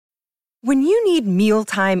When you need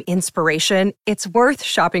mealtime inspiration, it's worth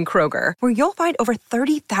shopping Kroger, where you'll find over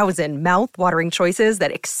 30,000 mouth-watering choices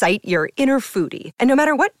that excite your inner foodie. And no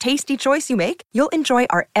matter what tasty choice you make, you'll enjoy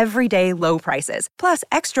our everyday low prices, plus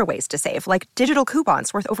extra ways to save, like digital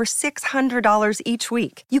coupons worth over $600 each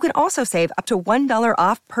week. You can also save up to $1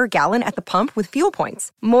 off per gallon at the pump with fuel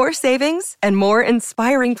points. More savings and more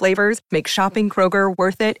inspiring flavors make shopping Kroger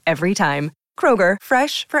worth it every time. Kroger,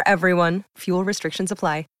 fresh for everyone. Fuel restrictions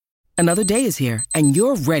apply. Another day is here, and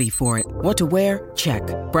you're ready for it. What to wear? Check.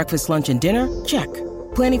 Breakfast, lunch, and dinner? Check.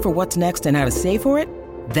 Planning for what's next and how to save for it?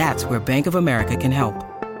 That's where Bank of America can help.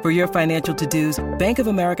 For your financial to-dos, Bank of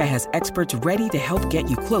America has experts ready to help get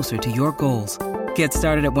you closer to your goals. Get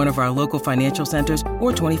started at one of our local financial centers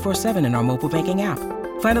or 24/7 in our mobile banking app.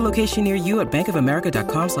 Find a location near you at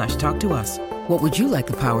bankofamerica.com/talktous. What would you like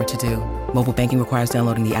the power to do? Mobile banking requires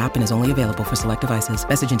downloading the app and is only available for select devices.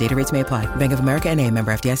 Message and data rates may apply. Bank of America N.A.,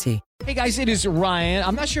 member FDIC. Hey guys, it is Ryan.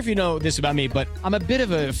 I'm not sure if you know this about me, but I'm a bit of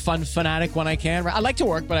a fun fanatic when I can. I like to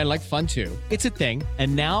work, but I like fun too. It's a thing.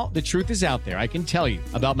 And now the truth is out there. I can tell you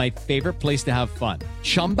about my favorite place to have fun.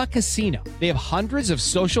 Chumba Casino. They have hundreds of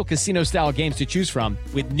social casino style games to choose from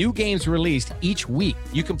with new games released each week.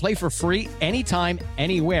 You can play for free anytime,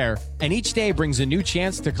 anywhere. And each day brings a new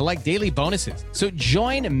chance to collect daily bonuses. So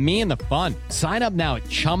join me in the fun. Sign up now at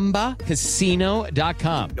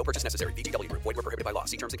ChumbaCasino.com. No purchase necessary. VGW Group. Void where prohibited by law.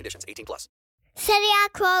 See terms and conditions. 18+. Celia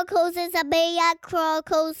Chronicles is a Media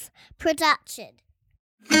Chronicles production.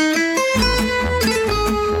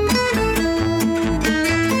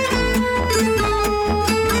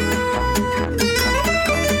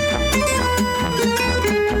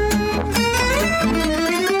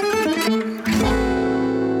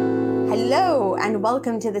 Hello and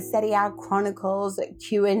welcome to the Serie A Chronicles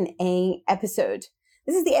Q&A episode.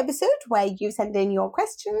 This is the episode where you send in your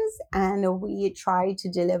questions and we try to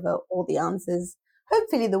deliver all the answers,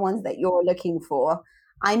 hopefully the ones that you're looking for.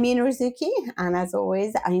 I'm Mina Rizuki, and as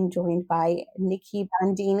always, I'm joined by Nikki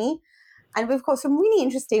Bandini. And we've got some really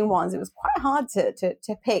interesting ones. It was quite hard to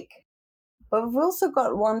pick, but we've also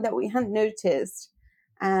got one that we hadn't noticed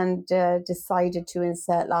and decided to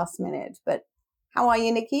insert last minute. But how are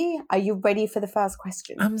you, Nikki? Are you ready for the first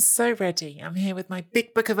question? I'm so ready. I'm here with my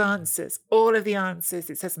big book of answers, all of the answers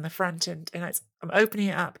it says on the front, and I'm opening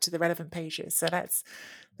it up to the relevant pages. So let's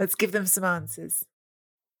give them some answers.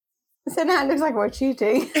 So now it looks like we're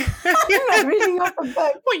cheating. I'm not reading off a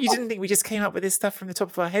book. What, you didn't think we just came up with this stuff from the top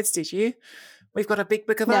of our heads, did you? We've got a big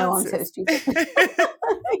book of answers. No, I'm so stupid.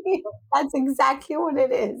 That's exactly what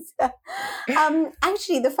it is.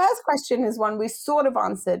 Actually, the first question is one we sort of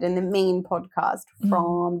answered in the main podcast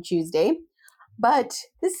from Tuesday, but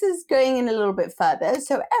this is going in a little bit further.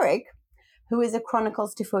 So Eric, who is a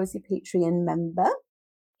Chronicles Tifosi Patreon member,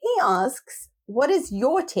 he asks, what is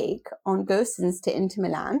your take on Gosens to Inter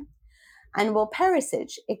Milan, and will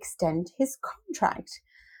Perisic extend his contract?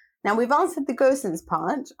 Now, we've answered the Gosens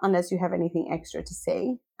part, unless you have anything extra to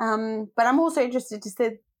say. But I'm also interested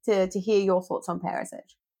to hear your thoughts on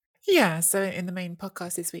Perisic. Yeah, so in the main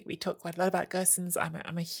podcast this week, we talked quite a lot about Gosens.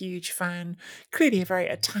 I'm a huge fan, clearly a very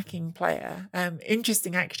attacking player.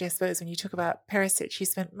 Interesting, actually, I suppose, when you talk about Perisic, he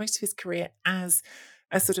spent most of his career as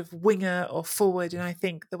a sort of winger or forward. And I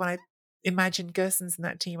think that when I imagine Gosens in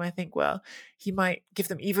that team, I think, well, he might give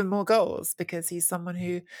them even more goals because he's someone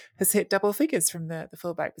who has hit double figures from the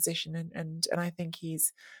fullback position. And I think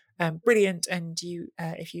he's brilliant. And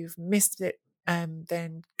if you've missed it,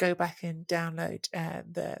 then go back and download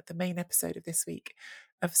the main episode of this week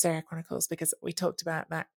of Serie A Chronicles, because we talked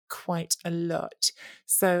about that quite a lot.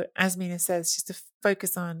 So as Mina says, just to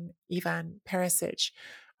focus on Ivan Perisic,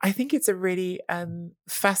 I think it's a really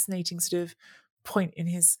fascinating sort of point in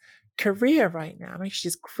his career right now. I'm actually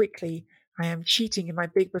just quickly, I am cheating in my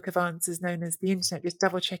big book of answers known as the internet, just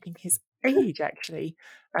double checking his age actually,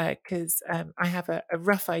 because I have a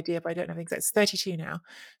rough idea, but I don't know exactly. It's 32 now.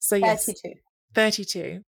 So yes,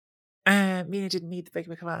 32. Mina didn't need the big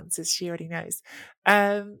book of answers. She already knows.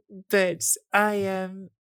 But I am,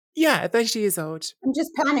 32 years old. I'm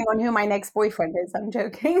just planning on who my next boyfriend is. I'm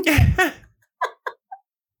joking.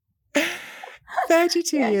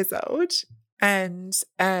 32 years old. And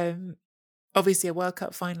obviously a World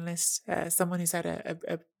Cup finalist, someone who's had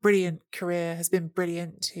a brilliant career, has been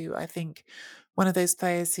brilliant, who I think one of those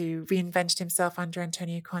players who reinvented himself under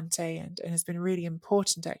Antonio Conte and has been really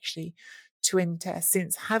important actually to Inter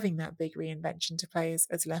since having that big reinvention to play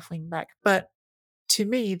as left wing back. But to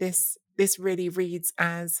me, this really reads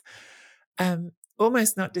as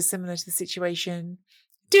almost not dissimilar to the situation,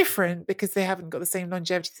 different because they haven't got the same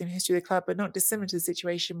longevity, the same history of the club, but not dissimilar to the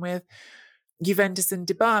situation with Juventus and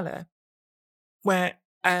Dybala, where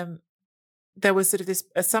there was sort of this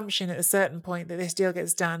assumption at a certain point that this deal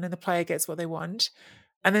gets done and the player gets what they want.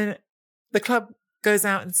 And then the club goes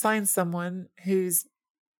out and signs someone who's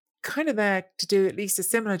kind of there to do at least a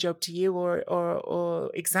similar job to you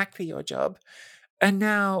or exactly your job. And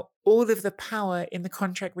now all of the power in the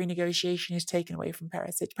contract renegotiation is taken away from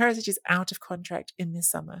Perisic. Perisic is out of contract in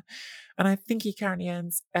this summer. And I think he currently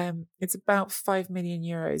earns, it's about 5 million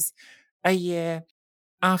euros a year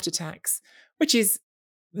after tax, which is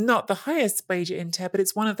not the highest wage at Inter, but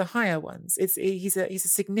it's one of the higher ones. He's a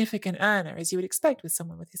significant earner, as you would expect with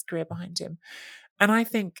someone with his career behind him. And I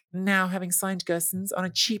think now, having signed Gosens on a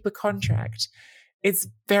cheaper contract, it's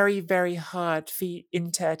very, very hard for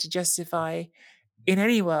Inter to justify in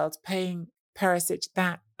any world paying Perisic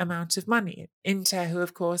that amount of money. Inter, who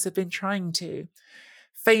of course have been trying to,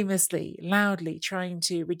 famously, loudly trying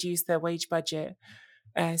to reduce their wage budget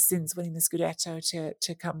since winning the Scudetto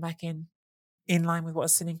to come back in line with what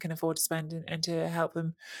Suning can afford to spend and to help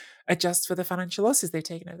them adjust for the financial losses they've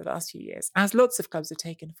taken over the last few years, as lots of clubs have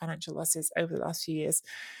taken financial losses over the last few years.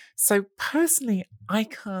 So personally, I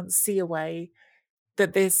can't see a way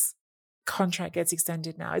that this contract gets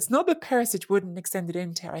extended now. It's not that Perisic wouldn't extend it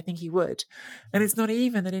Inter, I think he would. And it's not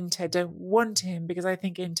even that Inter don't want him, because I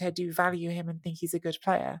think Inter do value him and think he's a good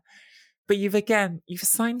player. But you've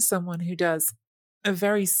signed someone who does a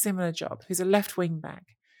very similar job, who's a left wing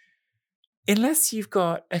back. Unless you've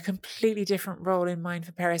got a completely different role in mind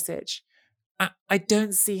for Perisic, I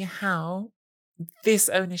don't see how this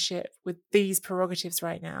ownership with these prerogatives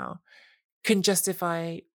right now can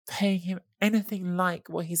justify paying him anything like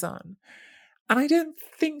what he's on. And I don't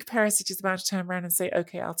think Perisic is about to turn around and say,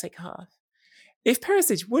 okay, I'll take half. If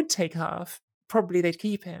Perisic would take half, probably they'd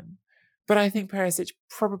keep him. But I think Perisic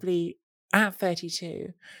probably at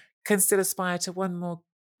 32 can still aspire to one more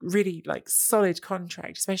really solid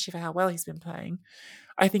contract, especially for how well he's been playing.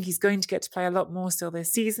 I think he's going to get to play a lot more still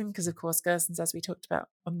this season because, of course, Gosens, as we talked about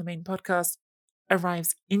on the main podcast,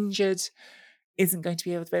 arrives injured, isn't going to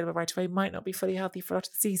be available right away, might not be fully healthy for a lot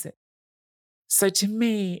of the season. So to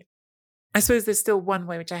me, I suppose there's still one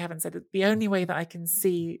way, which I haven't said. The only way that I can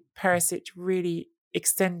see Perisic really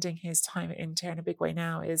extending his time at Inter in a big way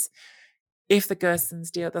now is if the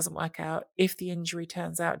Gosens deal doesn't work out, if the injury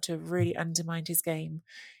turns out to have really undermined his game.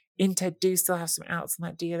 Inter do still have some outs on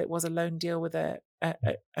that deal. It was a loan deal with an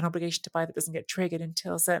obligation to buy that doesn't get triggered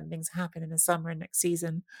until certain things happen in the summer and next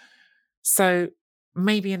season. So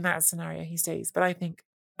maybe in that scenario he stays. But I think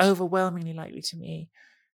overwhelmingly likely to me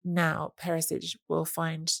now Perisic will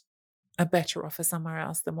find a better offer somewhere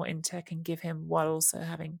else than what Inter can give him while also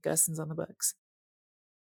having Gosens on the books.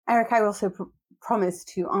 Eric, I also promised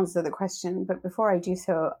to answer the question, but before I do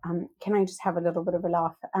so, can I just have a little bit of a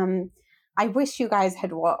laugh? I wish you guys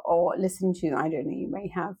had or listened to, I don't know, you may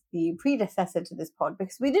have, the predecessor to this pod,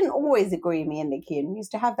 because we didn't always agree, me and Nikki, and we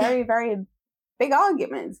used to have very, very big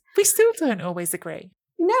arguments. We still don't always agree.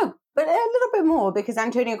 No, but a little bit more, because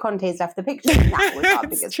Antonio Conte's left the picture, and that was our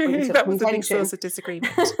biggest point of that was a big contention. source of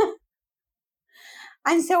disagreement.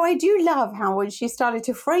 And so I do love how when she started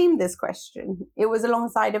to frame this question, it was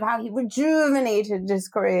alongside of how he rejuvenated his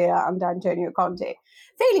career under Antonio Conte.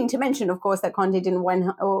 Failing to mention, of course, that Conte didn't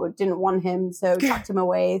want him, so tucked him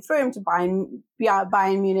away, threw him to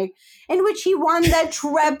Bayern Munich, in which he won the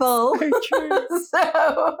treble.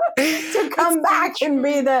 So to come back and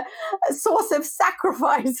be the source of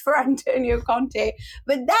sacrifice for Antonio Conte.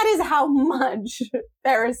 But that is how much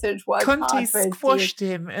Perisic worked hard for his team. Squashed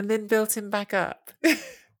him and then built him back up.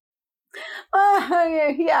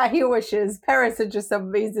 Yeah, he wishes. Perisic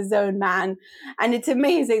is his own man. And it's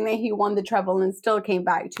amazing that he won the treble and still came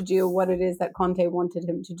back to do what it is that Conte wanted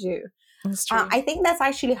him to do. That's true. I think that's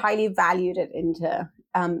actually highly valued at Inter,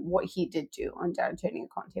 what he did do under Antonio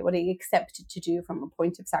Conte, what he accepted to do from a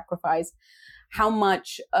point of sacrifice, how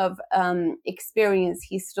much of experience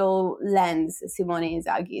he still lends Simone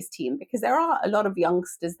Inzaghi's team, because there are a lot of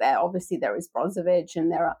youngsters there. Obviously, there is Brozovic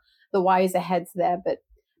and there are the wiser heads there, but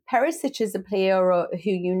Perisic is a player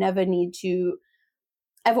who you never need to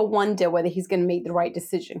ever wonder whether he's going to make the right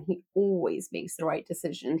decision. He always makes the right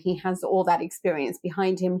decision. He has all that experience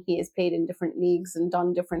behind him. He has played in different leagues and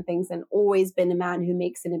done different things and always been a man who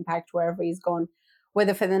makes an impact wherever he's gone,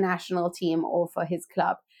 whether for the national team or for his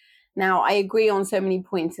club. Now, I agree on so many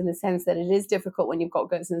points in the sense that it is difficult when you've got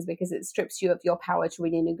Gosens because it strips you of your power to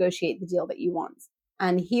really negotiate the deal that you want.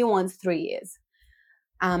 And he wants 3 years.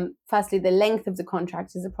 Firstly, the length of the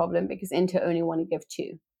contract is a problem because Inter only want to give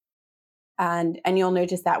 2. And you'll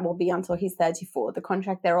notice that will be until he's 34. The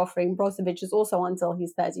contract they're offering Brozovic is also until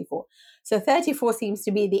he's 34. So 34 seems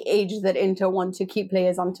to be the age that Inter want to keep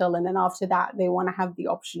players until, and then after that, they want to have the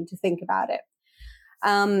option to think about it.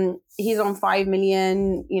 He's on 5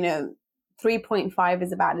 million, 3.5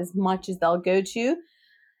 is about as much as they'll go to.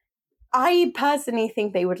 I personally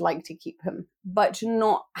think they would like to keep him, but to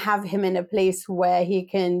not have him in a place where he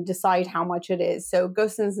can decide how much it is. So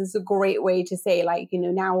Gosens is a great way to say, like,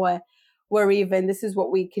 now we're even, this is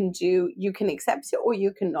what we can do. You can accept it or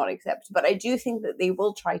you cannot accept. But I do think that they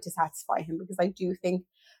will try to satisfy him, because I do think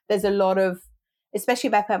there's a lot of, especially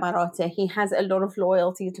Beppe Marotta, he has a lot of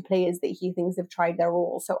loyalty to players that he thinks have tried their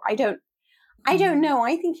all. So I don't know.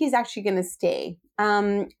 I think he's actually going to stay.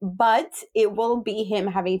 But it will be him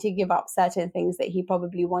having to give up certain things that he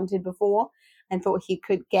probably wanted before and thought he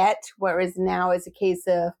could get. Whereas now it's a case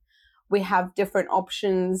of we have different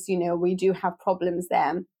options. We do have problems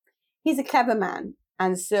there. He's a clever man.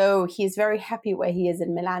 And so he's very happy where he is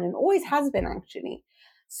in Milan, and always has been, actually.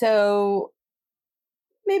 So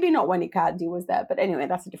maybe not when Icardi was there, but anyway,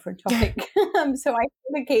 that's a different topic. So I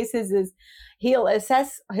think the case is he'll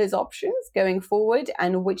assess his options going forward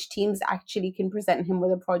and which teams actually can present him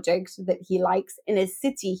with a project that he likes in a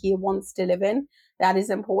city he wants to live in. That is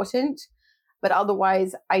important. But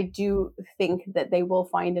otherwise, I do think that they will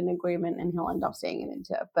find an agreement and he'll end up staying in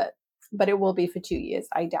Inter. But it will be for 2 years.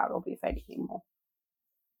 I doubt it'll be for anything more.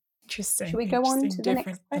 Interesting. Should we go on to the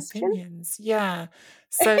next question? Opinions. Yeah.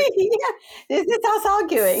 So this is us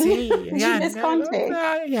arguing.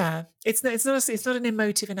 Yeah. It's not an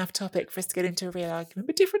emotive enough topic for us to get into a real argument,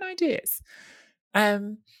 but different ideas.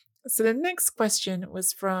 So the next question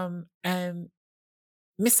was from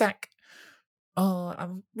Misak. Oh,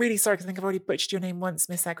 I'm really sorry because I think I've already butchered your name once,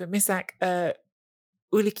 Misak. But Misak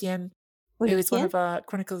Ulikian, who is one of our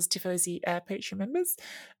Chronicles Tifosi Patreon members,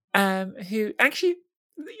 who actually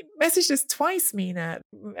messaged us twice, Mina.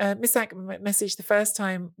 Misak messaged the first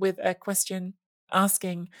time with a question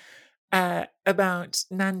asking about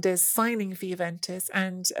Nandes signing for Juventus,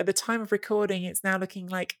 and at the time of recording, it's now looking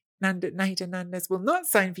like Nahida Nandes will not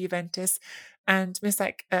sign for Juventus. And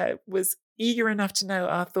Misak was eager enough to know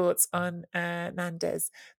our thoughts on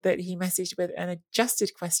Nandes that he messaged with an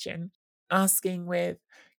adjusted question asking, with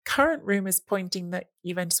current rumours pointing that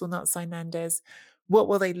Juventus will not sign Nandes, what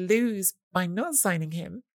will they lose by not signing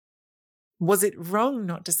him? Was it wrong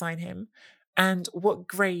not to sign him? And what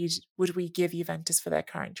grade would we give Juventus for their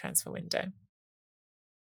current transfer window?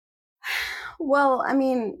 Well, I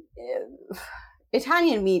mean,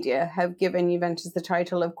 Italian media have given Juventus the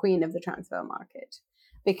title of queen of the transfer market,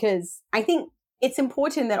 because I think it's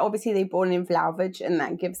important that obviously they brought in Vlahovic and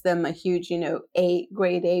that gives them a huge, A,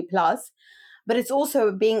 grade A+. But it's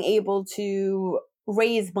also being able to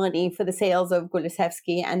raise money for the sales of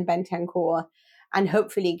Kulusevski and Bentancur, and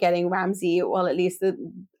hopefully getting Ramsey, well, at least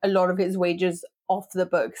a lot of his wages off the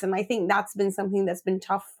books. And I think that's been something that's been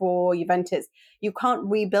tough for Juventus. You can't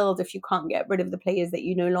rebuild if you can't get rid of the players that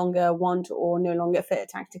you no longer want or no longer fit a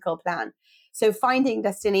tactical plan. So finding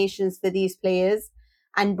destinations for these players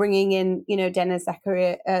and bringing in, Dennis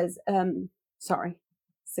Zakaria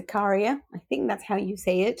Zakaria, I think that's how you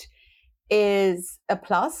say it, is a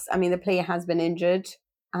plus. I mean, the player has been injured,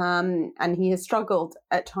 and he has struggled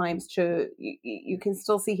at times to, you can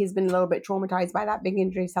still see he's been a little bit traumatized by that big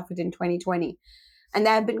injury suffered in 2020. And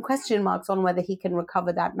there have been question marks on whether he can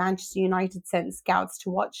recover that. Manchester United sent scouts to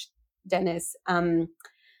watch Dennis, and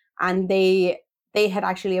they had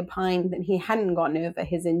actually opined that he hadn't gotten over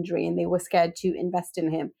his injury and they were scared to invest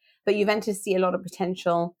in him. But Juventus see a lot of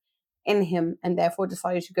potential in him and therefore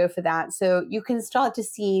decided to go for that. So you can start to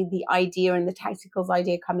see the idea and the tacticals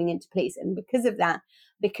idea coming into place. And because of that,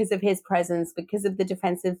 because of his presence, because of the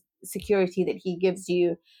defensive security that he gives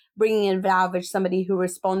you, bringing in Vlahovic, somebody who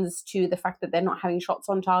responds to the fact that they're not having shots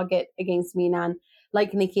on target against Milan,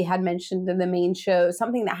 like Nikki had mentioned in the main show,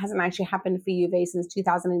 something that hasn't actually happened for Juve since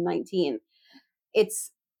 2019.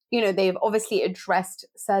 It's, they've obviously addressed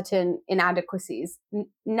certain inadequacies.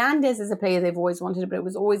 Nandes is a player they've always wanted, but it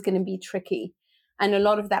was always going to be tricky. And a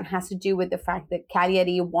lot of that has to do with the fact that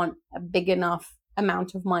Cagliari want a big enough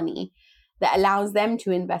amount of money that allows them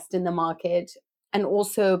to invest in the market and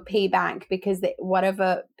also pay back, because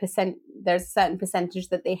whatever percent, there's a certain percentage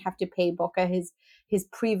that they have to pay Boca, his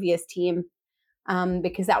previous team,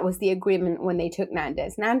 because that was the agreement when they took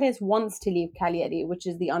Nandes. Nandes wants to leave Cagliari, which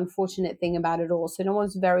is the unfortunate thing about it all. So no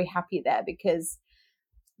one's very happy there because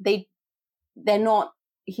he's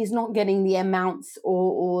not getting the amounts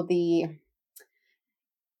or the,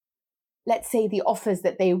 let's say, the offers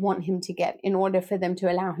that they want him to get in order for them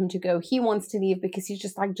to allow him to go. He wants to leave because he's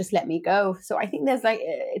just like, just let me go. So I think there's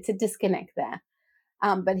it's a disconnect there.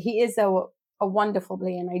 But he is a wonderful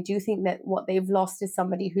player. And I do think that what they've lost is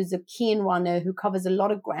somebody who's a keen runner, who covers a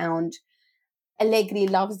lot of ground Allegri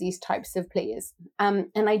loves these types of players. And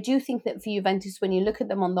I do think that for Juventus, when you look at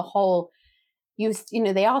them on the whole, you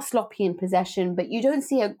know, they are sloppy in possession, but you don't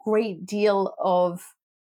see a great deal of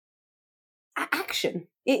action.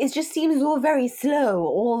 It just seems all very slow,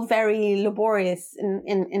 all very laborious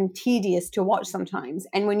and tedious to watch sometimes.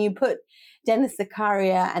 And when you put Denis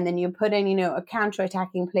Zakaria and then you put in, you know, a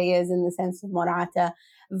counter-attacking players in the sense of Morata,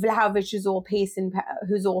 Vlahovic is all pace and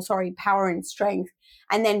power and strength,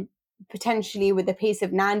 and then potentially with the pace of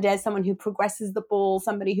Nandez, someone who progresses the ball,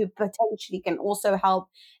 somebody who potentially can also help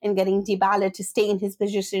in getting Dybala to stay in his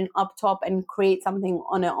position up top and create something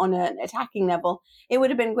on an attacking level. It would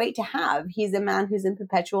have been great to have. He's a man who's in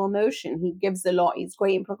perpetual motion. He gives a lot. He's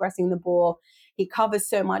great in progressing the ball. He covers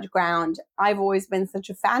so much ground. I've always been such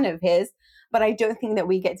a fan of his, but I don't think that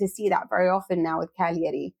we get to see that very often now with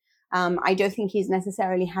Cagliari. I don't think he's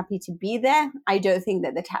necessarily happy to be there. I don't think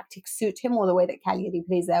that the tactics suit him, or the way that Cagliari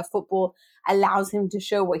plays their football allows him to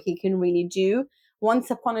show what he can really do. Once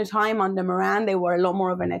upon a time under Moran, they were a lot more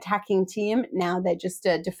of an attacking team. Now they're just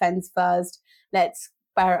a defense first. Let's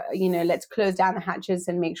close down the hatches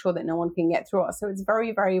and make sure that no one can get through us. So it's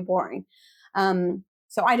very, very boring.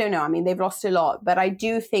 So I don't know. I mean, they've lost a lot, but I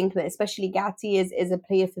do think that especially Gatti is a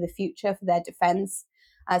player for the future, for their defense.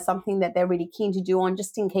 Something that they're really keen to do on,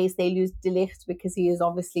 just in case they lose De Ligt, because he is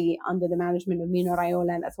obviously under the management of Mino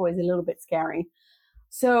Raiola, and that's always a little bit scary.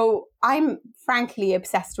 So I'm frankly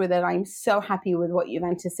obsessed with it. I'm so happy with what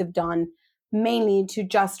Juventus have done, mainly to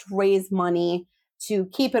just raise money, to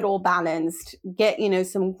keep it all balanced, get, you know,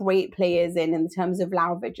 some great players in terms of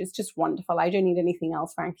Vlahovic. It's just wonderful. I don't need anything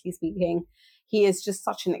else, frankly speaking. He is just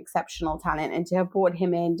such an exceptional talent, and to have brought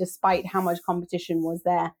him in, despite how much competition was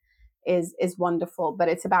there, is wonderful. But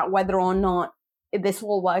it's about whether or not this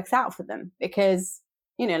all works out for them, because,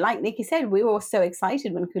 you know, like Nikki said, we were so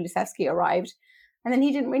excited when Kulusevski arrived, and then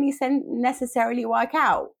he didn't really necessarily work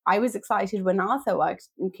out. I was excited when Arthur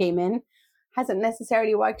came in, hasn't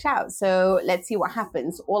necessarily worked out. So let's see what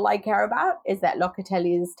happens. All I care about is that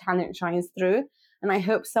Locatelli's talent shines through, and I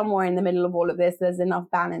hope somewhere in the middle of all of this there's enough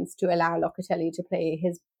balance to allow Locatelli to play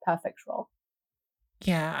his perfect role.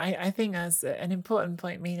 Yeah, I think that's an important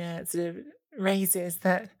point Mina sort of raises,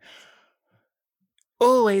 that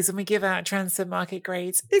always when we give out transfer market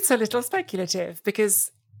grades, it's a little speculative, because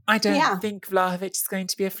I don't think Vlahovic is going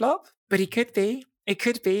to be a flop, but he could be. It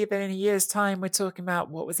could be that in a year's time we're talking about,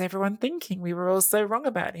 what was everyone thinking? We were all so wrong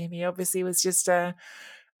about him. He obviously was just a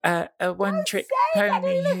one-trick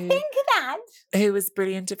pony who was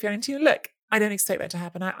brilliant at Fiorentina. Look, I don't expect that to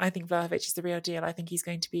happen. I think Vlahovic is the real deal. I think he's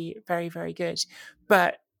going to be very, very good.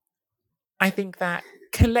 But I think that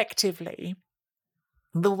collectively,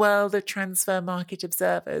 the world of transfer market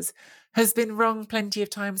observers has been wrong plenty of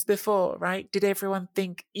times before, right? Did everyone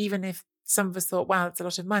think, even if some of us thought, wow, it's a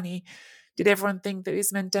lot of money, did everyone think that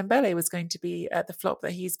Ousmane Dembele was going to be at the flop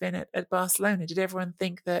that he's been at Barcelona? Did everyone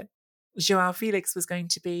think that Joao Felix was going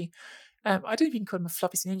to be, I don't even call him a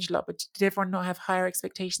flop, he's an injured lot, but did everyone not have higher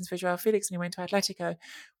expectations for Joao Felix when he went to Atletico?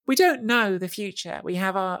 We don't know the future. We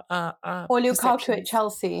have our or Lukaku at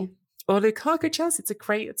Chelsea. Or Lukaku at Chelsea.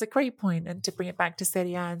 It's a great point. And to bring it back to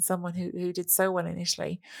Serie A and someone who did so well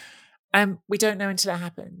initially, we don't know until it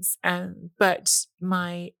happens. But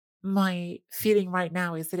my feeling right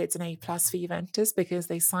now is that it's an A+ for Juventus, because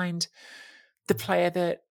they signed the player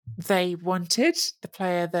that they wanted, the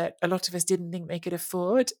player that a lot of us didn't think they could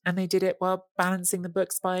afford, and they did it while balancing the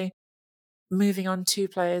books by moving on to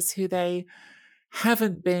players who they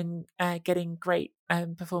haven't been getting great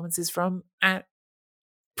performances from at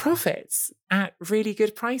profits, at really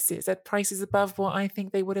good prices, at prices above what I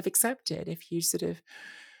think they would have accepted if you sort of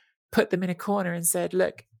put them in a corner and said,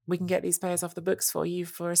 look, we can get these players off the books for you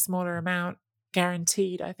for a smaller amount,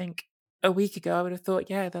 guaranteed. I think a week ago I would have thought,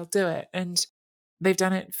 yeah, they'll do it. And they've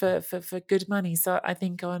done it for good money. So I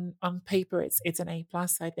think on paper it's an A+.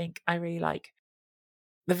 I think I really like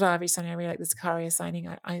the Vlahovic signing. I really like the Zakaria signing.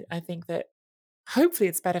 I think that hopefully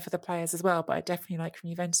it's better for the players as well. But I definitely like, from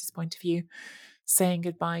Juventus' point of view, saying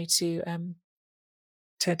goodbye to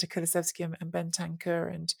Kulusevski and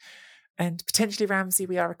Bentancur and potentially Ramsey.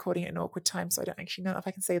 We are recording at an awkward time, so I don't actually know if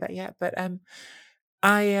I can say that yet. But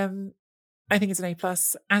I think it's an A+.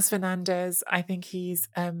 As for Nandez, I think he's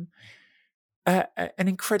an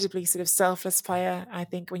incredibly sort of selfless player. I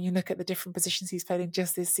think when you look at the different positions he's played in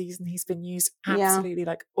just this season, he's been used absolutely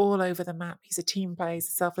like all over the map. He's a team player, he's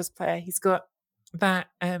a selfless player. He's got that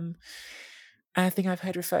thing I've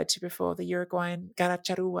heard referred to before, the Uruguayan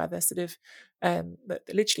garacharua, the sort of that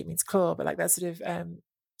literally means claw, but like that sort of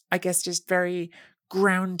I guess just very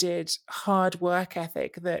grounded, hard work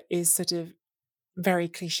ethic that is sort of very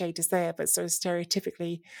cliche to say it, but sort of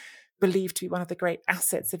stereotypically believed to be one of the great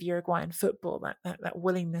assets of Uruguayan football, that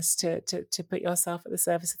willingness to put yourself at the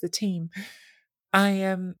service of the team.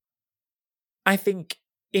 I think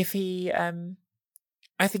if he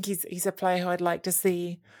I think he's a player who I'd like to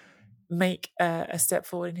see make a step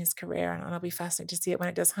forward in his career, and I'll be fascinated to see it when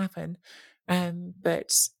it does happen.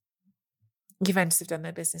 But Juventus have done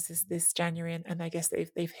their business this January, and I guess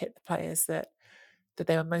they've hit the players that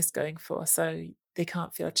they were most going for, so they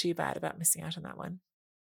can't feel too bad about missing out on that one.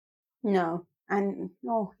 No. And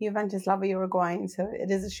Juventus love a Uruguayan, so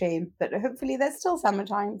it is a shame. But hopefully there's still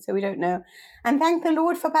summertime, so we don't know. And thank the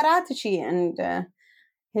Lord for Paratici and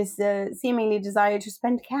his seemingly desire to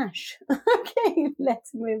spend cash. Okay,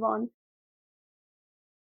 let's move on.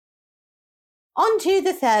 On to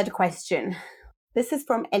the third question. This is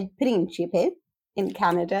from El Principe in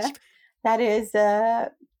Canada. That is the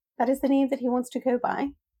name that he wants to go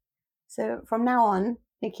by. So from now on,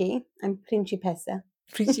 Nikki, I'm Principessa.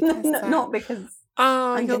 Not because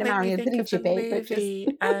I'm going to marry a Principe, but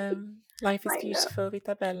just... Life is Beautiful,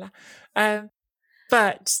 Vita Bella.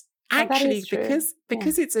 But actually,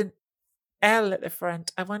 because it's an L at the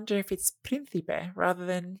front, I wonder if it's Principe rather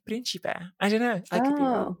than Principe. I don't know. I could be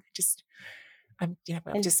wrong. I'm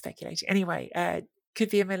just speculating. Anyway, could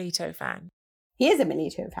be a Milito fan. He is a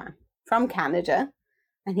Milito fan from Canada,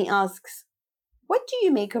 and he asks, what do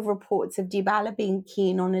you make of reports of Dybala being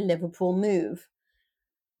keen on a Liverpool move?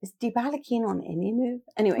 Is Dybala keen on any move?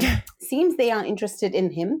 Anyway, seems they are interested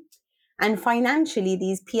in him. And financially,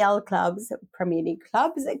 these PL clubs, Premier League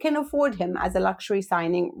clubs, can afford him as a luxury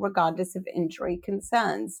signing regardless of injury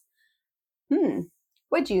concerns.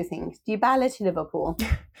 What do you think? Dybala to Liverpool?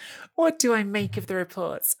 What do I make of the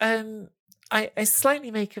reports? I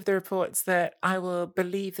slightly make of the reports that I will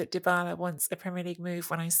believe that Dybala wants a Premier League move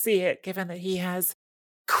when I see it, given that he has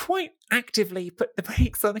quite actively put the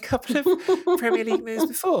brakes on a couple of Premier League moves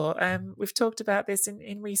before. We've talked about this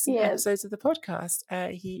in recent episodes of the podcast.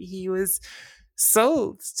 He was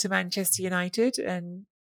sold to Manchester United and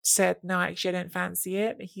said, no, actually, I don't fancy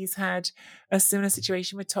it. He's had a similar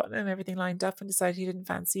situation with Tottenham, everything lined up, and decided he didn't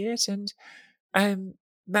fancy it. And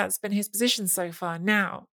that's been his position so far.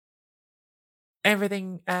 Now,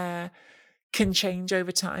 everything can change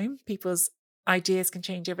over time. People's ideas can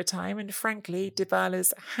change over time. And frankly,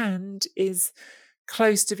 Dybala's hand is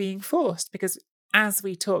close to being forced because as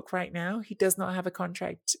we talk right now, he does not have a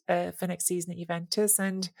contract for next season at Juventus.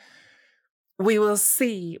 And we will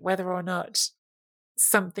see whether or not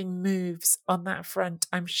something moves on that front,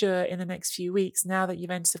 I'm sure, in the next few weeks. Now that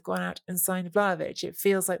Juventus have gone out and signed Vlahovic, it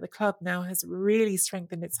feels like the club now has really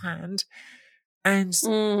strengthened its hand. And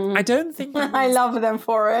I don't think I love them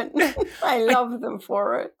for it. I love them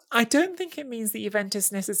for it. I don't think it means that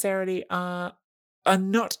Juventus necessarily are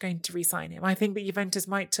not going to re-sign him. I think that Juventus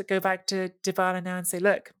might go back to Dybala now and say,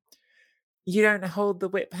 look, you don't hold the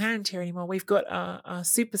whip hand here anymore. We've got our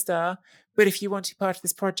superstar, but if you want to be part of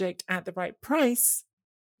this project at the right price,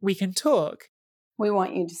 we can talk. We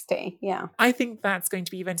want you to stay, yeah. I think that's going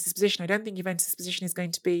to be Juventus' position. I don't think Juventus' position is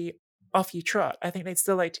going to be off you trot. I think they'd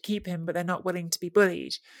still like to keep him, but they're not willing to be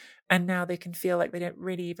bullied. And now they can feel like they don't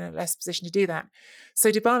really even have less position to do that.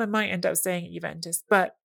 So Dybala might end up staying at Juventus.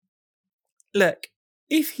 But look,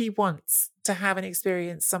 if he wants to have an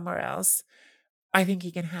experience somewhere else, I think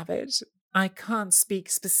he can have it. I can't speak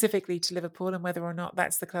specifically to Liverpool and whether or not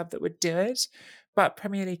that's the club that would do it, but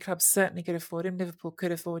Premier League clubs certainly could afford him. Liverpool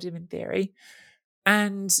could afford him in theory.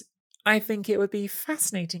 And I think it would be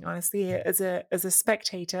fascinating, honestly, as a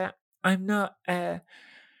spectator. I'm not,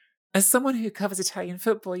 as someone who covers Italian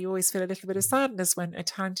football, you always feel a little bit of sadness when a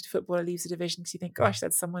talented footballer leaves a division because you think, gosh,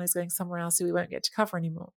 that's someone who's going somewhere else who we won't get to cover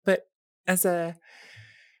anymore. But as a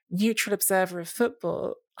neutral observer of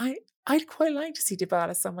football, I'd quite like to see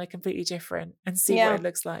Dybala somewhere completely different and see what it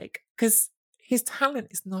looks like, because his talent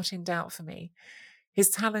is not in doubt for me. His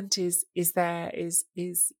talent is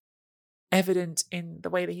evident in the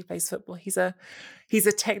way that he plays football. He's a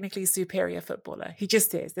technically superior footballer. He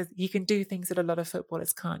just is. He can do things that a lot of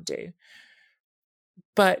footballers can't do.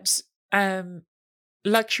 But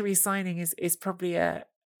luxury signing is probably an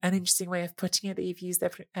interesting way of putting it that you've used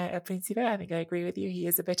there, Principe. I think I agree with you. He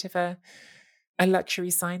is a bit of a luxury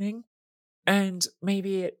signing. And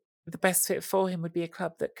maybe the best fit for him would be a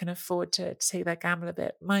club that can afford to take that gamble a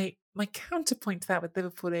bit. My counterpoint to that with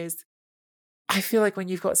Liverpool is, I feel like when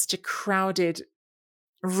you've got such a crowded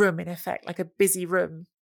room, in effect, like a busy room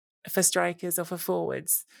for strikers or for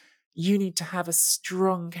forwards, you need to have a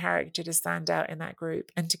strong character to stand out in that group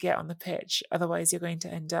and to get on the pitch. Otherwise, you're going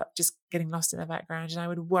to end up just getting lost in the background. And I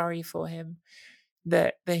would worry for him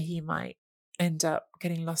that he might end up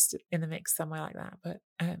getting lost in the mix somewhere like that. But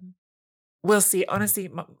we'll see. Honestly,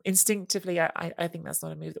 instinctively, I think that's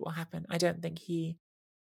not a move that will happen. I don't think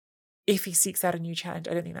if he seeks out a new challenge,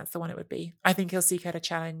 I don't think that's the one it would be. I think he'll seek out a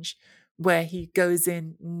challenge where he goes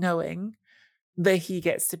in knowing that he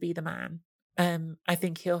gets to be the man. I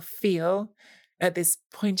think he'll feel at this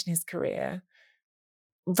point in his career,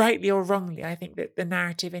 rightly or wrongly, I think that the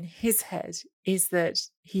narrative in his head is that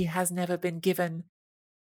he has never been given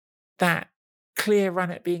that clear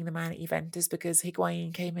run at being the man at Juventus because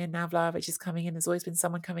Higuain came in, now Vlahovic is coming in, there's always been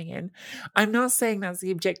someone coming in. I'm not saying that's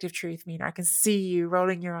the objective truth, Mina. I can see you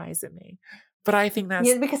rolling your eyes at me. But I think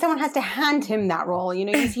that's because someone has to hand him that role. You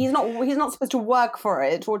know, he's not supposed to work for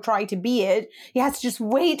it or try to be it. He has to just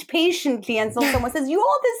wait patiently until someone says,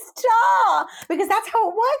 "You're the star," because that's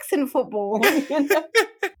how it works in football. You know?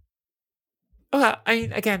 Well, I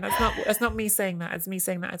mean, again, that's not me saying that. It's me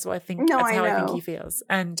saying that. It's what I think. No, that's how I know. think he feels,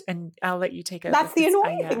 and I'll let you take over. That's the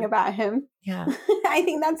annoying thing about him. Yeah, I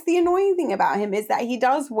think that's the annoying thing about him is that he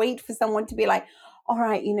does wait for someone to be like, "All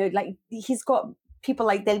right, you know, like he's got." People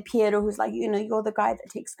like Del Piero, who's like, you know, you're the guy that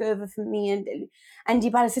takes over for me. And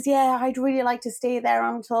Dybala says, yeah, I'd really like to stay there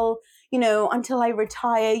until I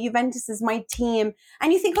retire. Juventus is my team.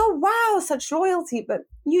 And you think, oh, wow, such loyalty. But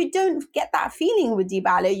you don't get that feeling with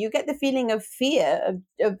Dybala. You get the feeling of fear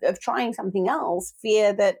of trying something else,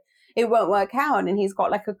 fear that it won't work out. And he's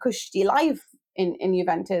got like a cushy life in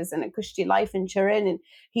Juventus and a cushy life in Turin. And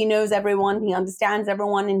he knows everyone, he understands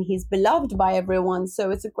everyone, and he's beloved by everyone.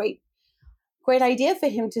 So it's a great idea for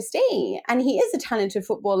him to stay. And he is a talented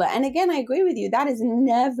footballer. And again, I agree with you. That has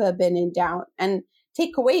never been in doubt. And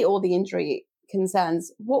take away all the injury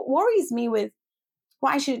concerns. What worries me with,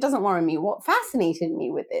 well, actually, it doesn't worry me. What fascinated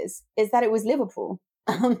me with this is that it was Liverpool.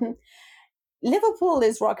 Liverpool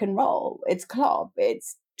is rock and roll. It's Klopp.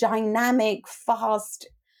 It's dynamic, fast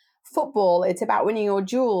football. It's about winning your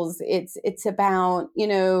duels. It's about, you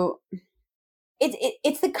know,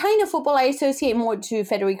 it's the kind of football I associate more to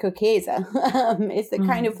Federico Chiesa. It's the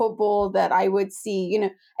kind of football that I would see, you know,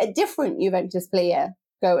 a different Juventus player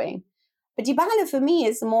going. But Dybala for me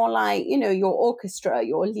is more like, you know, your orchestra,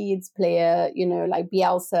 your Leeds player, you know, like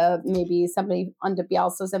Bielsa, maybe somebody under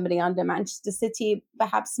Bielsa, somebody under Manchester City,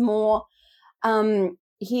 perhaps more.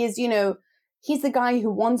 He is, you know, he's the guy who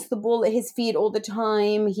wants the ball at his feet all the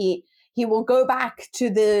time. He will go back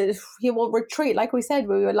he will retreat. Like we said,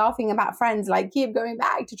 we were laughing about Friends, like keep going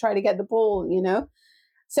back to try to get the ball, you know?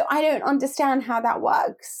 So I don't understand how that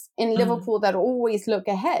works in Liverpool that always look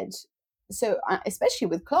ahead. So especially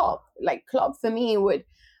with Klopp, like Klopp for me would,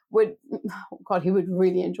 oh God, he would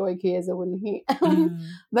really enjoy Chiesa, wouldn't he?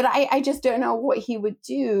 But I just don't know what he would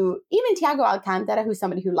do. Even Thiago Alcantara, who's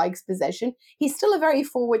somebody who likes possession, he's still a very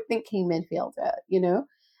forward-thinking midfielder, you know?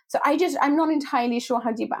 So I'm not entirely sure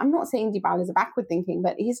how I'm not saying Dybala is a backward thinking,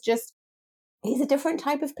 but he's a different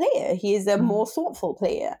type of player. He is a more thoughtful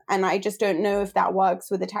player. And I just don't know if that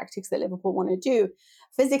works with the tactics that Liverpool want to do.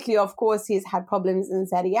 Physically, of course, he's had problems in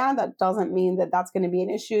Serie A. That doesn't mean that that's going to be an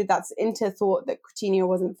issue. That's Inter thought that Coutinho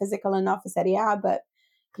wasn't physical enough for Serie A, but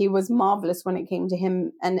he was marvelous when it came to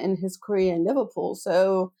him and in his career in Liverpool.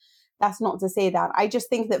 So that's not to say that. I just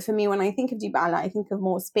think that for me, when I think of Dybala, I think of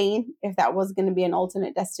more Spain, if that was going to be an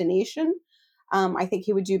alternate destination. I think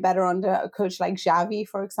he would do better under a coach like Xavi,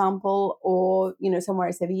 for example, or, you know, somewhere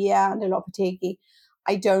in Sevilla under Lopetegui.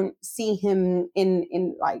 I don't see him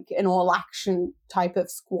in like an all-action type of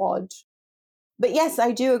squad. But yes,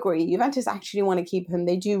 I do agree. Juventus actually want to keep him.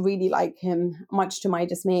 They do really like him, much to my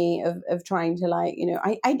dismay of trying to, like, you know,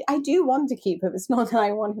 I do want to keep him. It's not that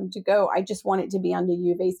I want him to go. I just want it to be under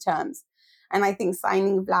Juve's terms. And I think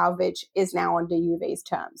signing Vlahovic is now under Juve's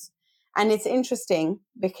terms. And it's interesting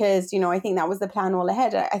because, you know, I think that was the plan all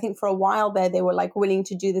ahead. I think for a while there, they were like willing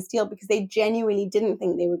to do this deal because they genuinely didn't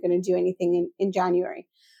think they were going to do anything in January.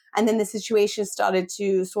 And then the situation started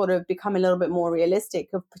to sort of become a little bit more realistic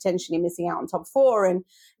of potentially missing out on top four and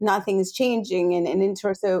nothing is changing and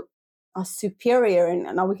Inter are superior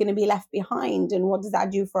and are we going to be left behind? And what does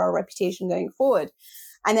that do for our reputation going forward?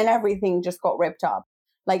 And then everything just got ripped up.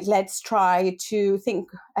 Like, let's try to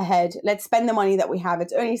think ahead. Let's spend the money that we have.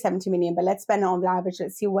 It's only 70 million, but let's spend it on Vlahovic.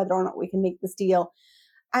 Let's see whether or not we can make this deal.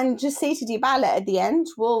 And just say to Dybala at the end,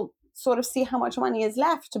 we'll sort of see how much money is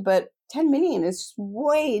left. But 10 million is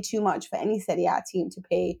way too much for any Serie A team to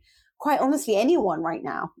pay, quite honestly, anyone right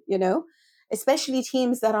now, you know, especially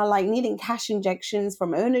teams that are like needing cash injections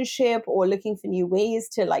from ownership or looking for new ways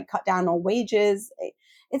to like cut down on wages.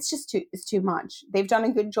 It's too much. They've done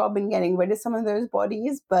a good job in getting rid of some of those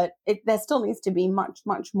bodies, but there still needs to be much,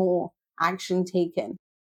 much more action taken.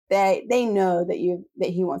 They know that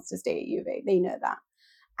he wants to stay at Juve. They know that.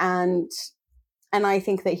 And And I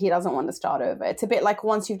think that he doesn't want to start over. It's a bit like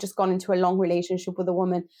once you've just gone into a long relationship with a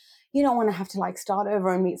woman, you don't want to have to like start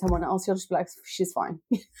over and meet someone else. You'll just be like, she's fine.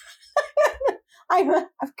 I'm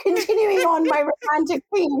continuing on my romantic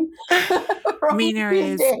theme. Mina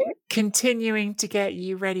is continuing to get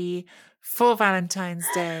you ready for Valentine's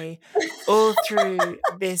Day all through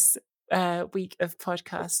this week of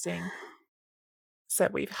podcasting. So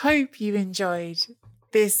we hope you enjoyed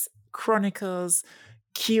this Chronicles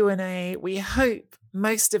Q&A. We hope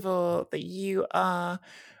most of all that you are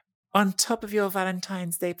on top of your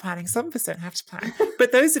Valentine's Day planning. Some of us don't have to plan,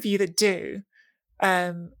 but those of you that do,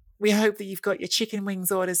 we hope that you've got your chicken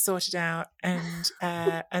wings orders sorted out and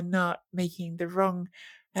are not making the wrong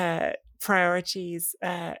priorities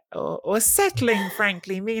or settling,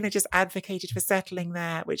 frankly. Mina just advocated for settling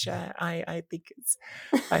there, which I think is,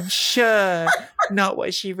 I'm sure, not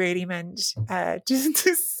what she really meant just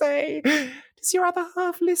to say. Does your other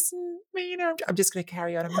half listen, Mina? I'm just going to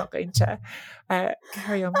carry on. I'm not going to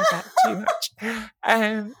carry on with that too much.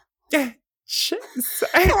 I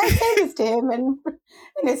say this to him and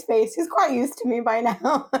in his face. He's quite used to me by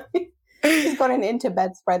now. He's got an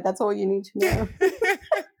bedspread. That's all you need to know.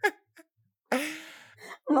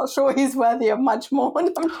 I'm not sure he's worthy of much more.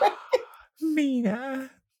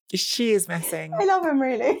 Mina, she is messing. I love him,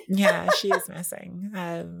 really. Yeah, she is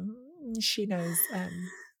messing. She knows.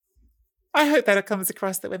 I hope that it comes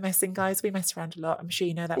across that we're messing, guys. We mess around a lot. I'm sure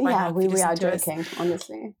you know that by now. Yeah, we are joking,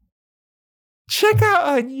 honestly. Check out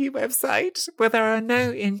our new website where there are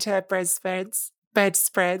no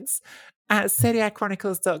bedspreads at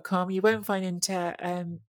seriachronicles.com. You won't find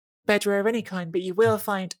bedwear of any kind, but you will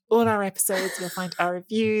find all our episodes. You'll find our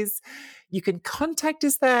reviews. You can contact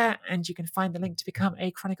us there, and you can find the link to become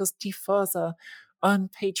a Chronicles Tifoso on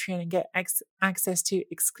Patreon and get access to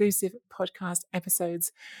exclusive podcast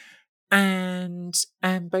episodes and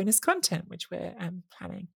bonus content, which we're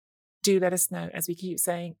planning. Do let us know, as we keep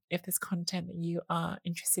saying, if there's content that you are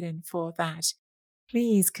interested in for that.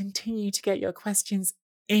 Please continue to get your questions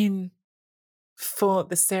in for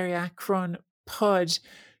the Serie A Chron pod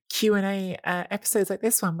Q&A episodes like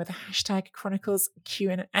this one with the hashtag Chronicles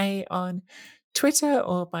Q&A on Twitter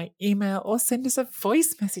or by email, or send us a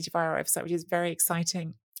voice message via our website, which is very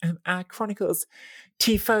exciting. Our Chronicles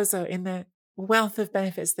Tifoso, in the wealth of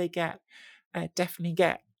benefits they get, definitely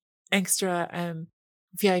get extra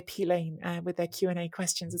VIP lane with their Q&A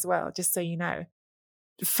questions as well, just so you know.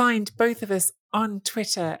 Find both of us on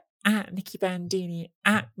Twitter at Nikki Bandini,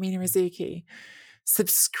 at Mina Rizuki.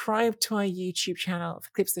 Subscribe to our YouTube channel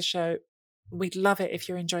for clips of the show. We'd love it if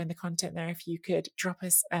you're enjoying the content there. If you could drop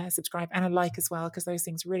us a subscribe and a like as well, because those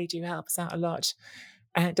things really do help us out a lot.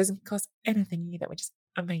 It doesn't cost anything either, which is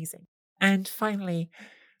amazing. And finally,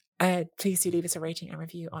 please do leave us a rating and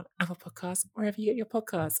review on Apple Podcasts, wherever you get your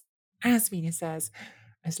podcasts. As Mina says,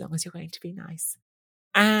 as long as you're going to be nice.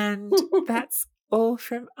 And that's all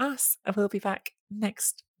from us. We'll be back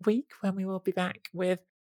next week when we will be back with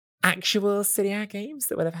actual Serie A games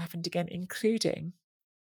that will have happened again, including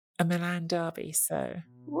a Milan derby. So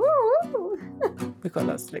we've got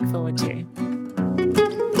lots to look forward to.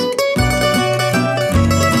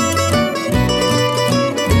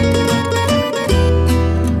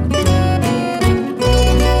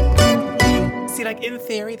 See, like in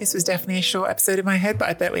theory, this was definitely a short episode in my head, but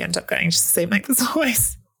I bet we end up going just the same length as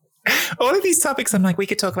always. All of these topics, I'm like, we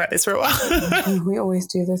could talk about this for a while. We always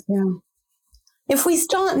do this, yeah. If we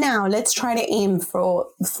start now, let's try to aim for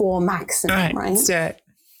maximum, right? Let's do it.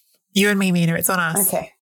 You and me, Mina, it's on us.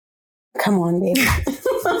 Okay. Come on, baby.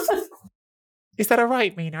 Is that all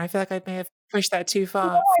right, Mina? I feel like I may have pushed that too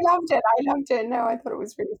far. No, I loved it. No, I thought it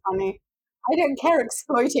was really funny. I don't care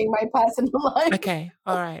exploiting my personal life. Okay,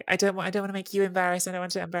 all right. I don't want to make you embarrassed. I don't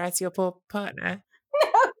want to embarrass your poor partner.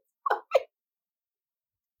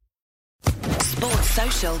 Sports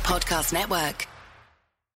Social Podcast Network.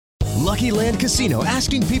 Lucky Land Casino,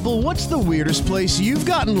 asking people, what's the weirdest place you've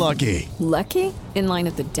gotten lucky? Lucky? In line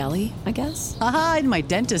at the deli, I guess? Aha, in my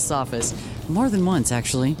dentist's office. More than once,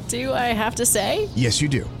 actually. Do I have to say? Yes, you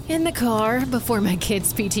do. In the car before my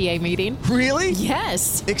kids' PTA meeting. Really?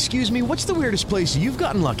 Yes. Excuse me, what's the weirdest place you've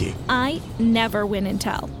gotten lucky? I never win and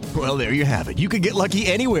tell. Well, there you have it. You can get lucky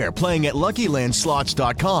anywhere, playing at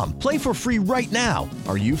LuckyLandSlots.com. Play for free right now.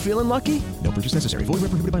 Are you feeling lucky? No purchase necessary. Void where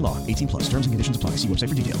prohibited by law. 18+. Terms and conditions apply. See website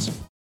for details.